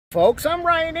Folks, I'm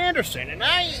Ryan Anderson, and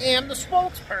I am the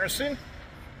spokesperson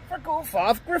for Goof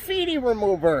Off Graffiti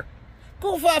Remover.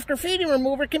 Goof Off Graffiti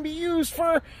Remover can be used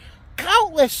for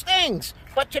countless things,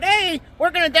 but today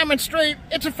we're going to demonstrate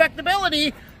its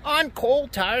effectability on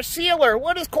Coaltar Sealer.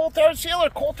 What is Coaltar Sealer?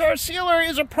 Coaltar Sealer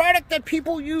is a product that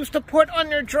people use to put on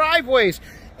their driveways.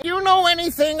 If you know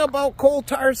anything about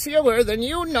Coaltar Sealer, then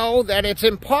you know that it's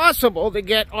impossible to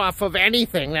get off of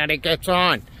anything that it gets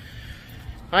on.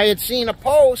 I had seen a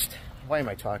post, why am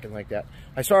I talking like that?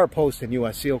 I saw a post in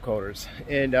US Sealcoaters,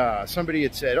 and somebody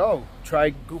had said, oh, try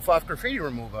Goof Off Graffiti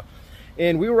Remover.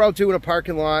 And we were out doing a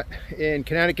parking lot in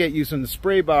Connecticut using the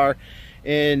spray bar,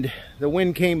 and the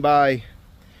wind came by,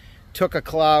 took a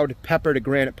cloud, peppered a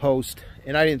granite post,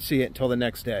 and I didn't see it until the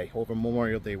next day, over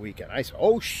Memorial Day weekend. I said,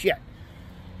 oh shit.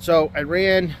 So I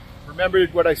ran,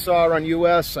 remembered what I saw on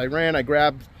US, I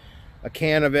grabbed a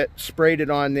can of it, sprayed it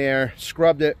on there,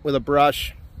 scrubbed it with a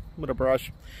brush,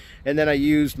 and then I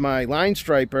used my line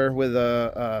striper with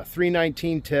a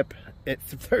 319 tip at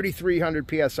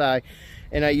 3,300 psi,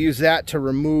 and I used that to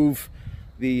remove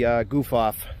the goof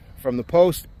off from the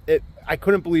post. I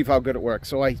couldn't believe how good it worked,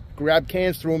 so I grabbed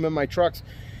cans, threw them in my trucks.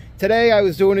 Today I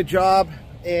was doing a job,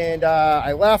 and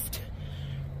I left,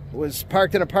 was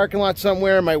parked in a parking lot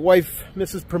somewhere. My wife,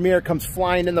 Mrs. Premier, comes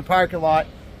flying in the parking lot,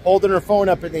 holding her phone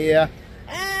up in the air.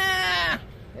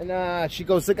 And she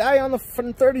goes, the guy on the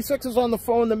from 36 is on the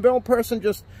phone. The middle person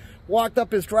just walked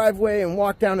up his driveway and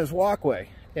walked down his walkway.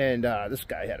 And this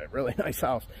guy had a really nice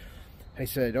house. I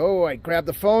said, oh, I grabbed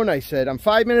the phone. I said, I'm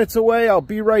 5 minutes away. I'll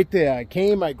be right there. I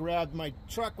came, I grabbed my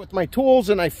truck with my tools,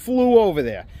 and I flew over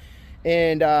there.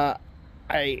 And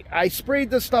I sprayed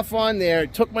this stuff on there,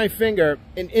 took my finger,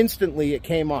 and instantly it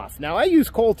came off. Now, I use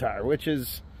Coaltar, which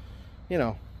is, you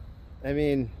know, I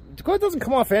mean, it doesn't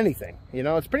come off anything, you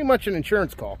know, it's pretty much an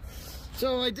insurance call.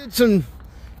 So I did some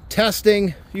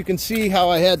testing. You can see how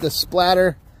I had the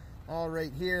splatter all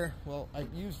right here. Well, I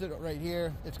used it right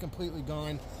here. It's completely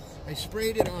gone. I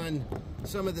sprayed it on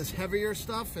some of this heavier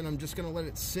stuff, and I'm just going to let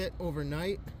it sit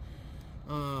overnight.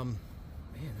 Man,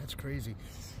 that's crazy.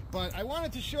 But I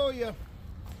wanted to show you,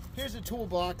 here's a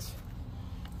toolbox,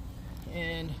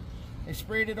 and I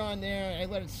sprayed it on there. I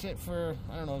let it sit for,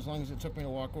 I don't know, as long as it took me to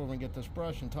walk over and get this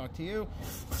brush and talk to you.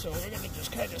 So we're going to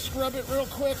just kind of scrub it real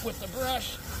quick with the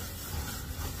brush.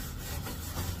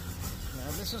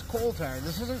 Now this is Coaltar.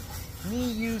 This isn't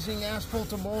me using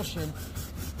asphalt emulsion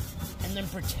and then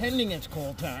pretending it's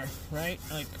Coaltar, right?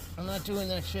 Like, I'm not doing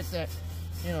that shit that,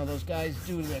 you know, those guys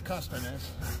do to their customers.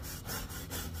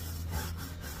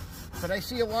 But I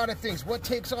see a lot of things. What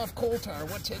takes off Coaltar?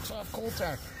 What takes off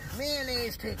Coaltar?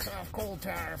 Mayonnaise takes off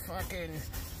Coaltar. Fucking,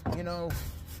 you know,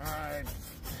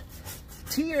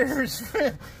 tears,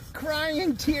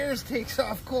 crying tears takes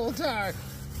off Coaltar.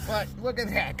 But look at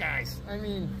that, guys. I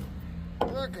mean,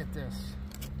 look at this.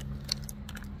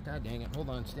 God dang it. Hold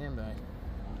on, stand by.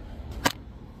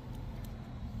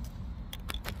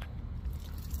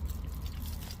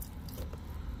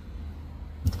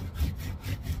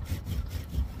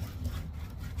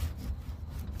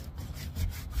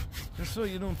 Just so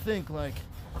you don't think like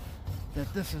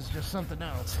that this is just something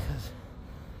else, because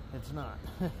it's not.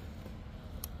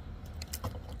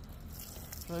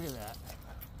 Look at that.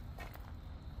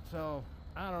 So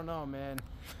I don't know, man.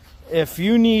 If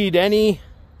you need any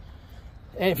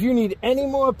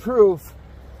more proof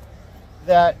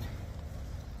that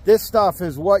this stuff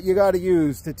is what you got to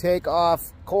use to take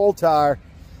off Coaltar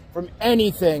from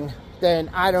anything, then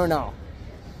I don't know.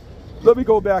 Let me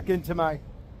go back into my...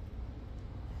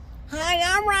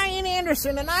 Hi, I'm Ryan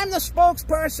Anderson, and I'm the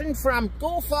spokesperson from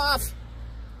Goof Off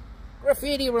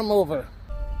Graffiti Remover.